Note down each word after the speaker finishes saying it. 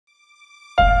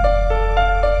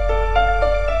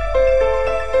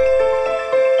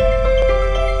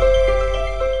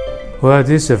Well,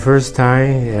 this is the first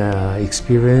time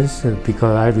experience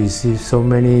because I received so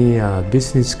many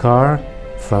business cards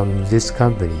from this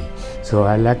company. So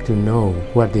I like to know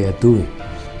what they are doing.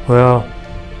 Well,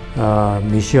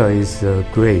 Michelle is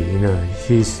great.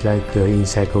 She's like an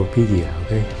encyclopedia.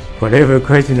 Okay, whatever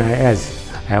question I ask,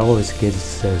 I always get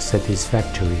a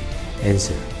satisfactory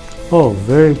answer. Oh,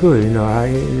 very good.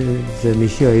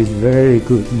 Michelle is very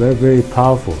good, very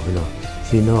powerful.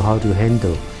 She knows how to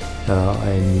handle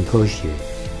and negotiate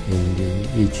in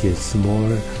each small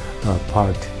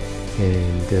part.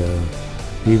 And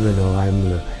even though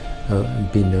I'm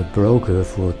been a broker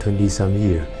for 20-some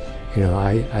years,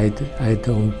 I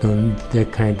don't know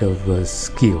that kind of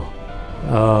skill.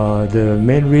 The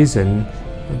main reason,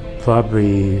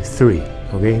 probably three.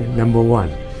 Okay, number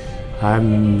one,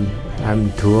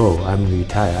 I'm too old. I'm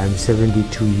retired. I'm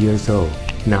 72 years old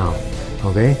now.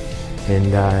 Okay,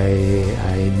 and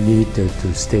I need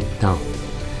to step down.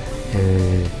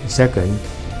 And second,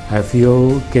 I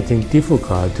feel getting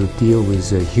difficult to deal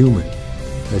with a human,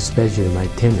 especially my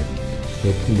tenant.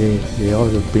 They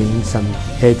also bring some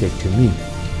headache to me.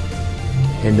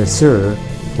 And the third,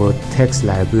 for tax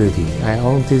liability. I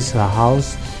own this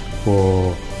house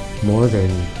for more than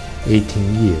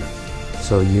 18 years,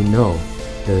 so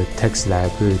the tax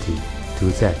liability to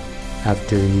that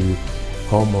after you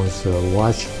almost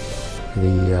watch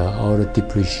all the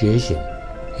depreciation,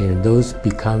 and those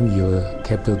become your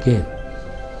capital gain.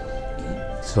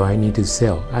 So I need to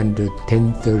sell under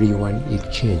 1031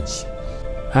 exchange.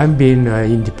 I've been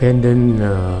an independent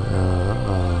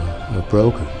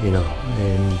broker,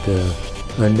 and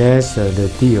unless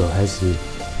the deal has to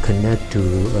connect to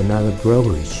another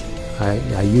brokerage,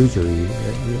 I usually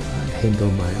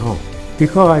handle my own.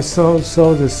 Because I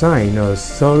saw the sign,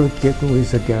 sold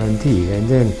with a guarantee, and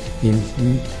then in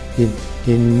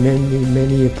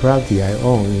many property I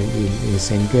own in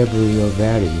San Gabriel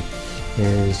Valley,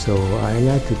 and so I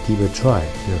like to give a try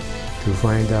to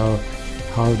find out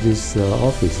how this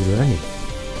office is running.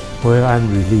 Well, I'm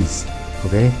released,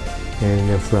 okay,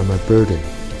 and from a burden,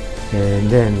 and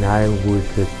then I would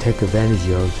take advantage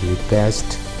of the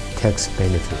best tax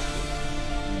benefit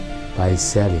by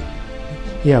selling.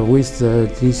 Yeah, with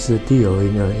this deal,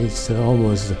 it's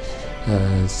almost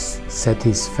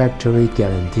satisfactory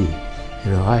guarantee.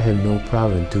 I have no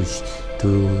problem to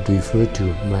refer to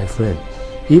my friend,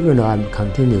 even though I'm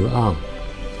continue on,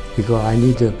 because I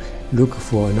need to look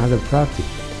for another property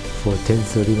for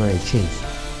 1031 exchange.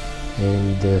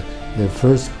 And the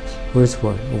first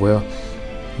one, well,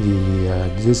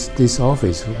 this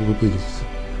office will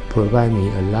provide me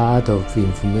a lot of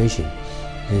information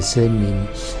and save me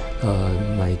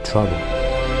my trouble.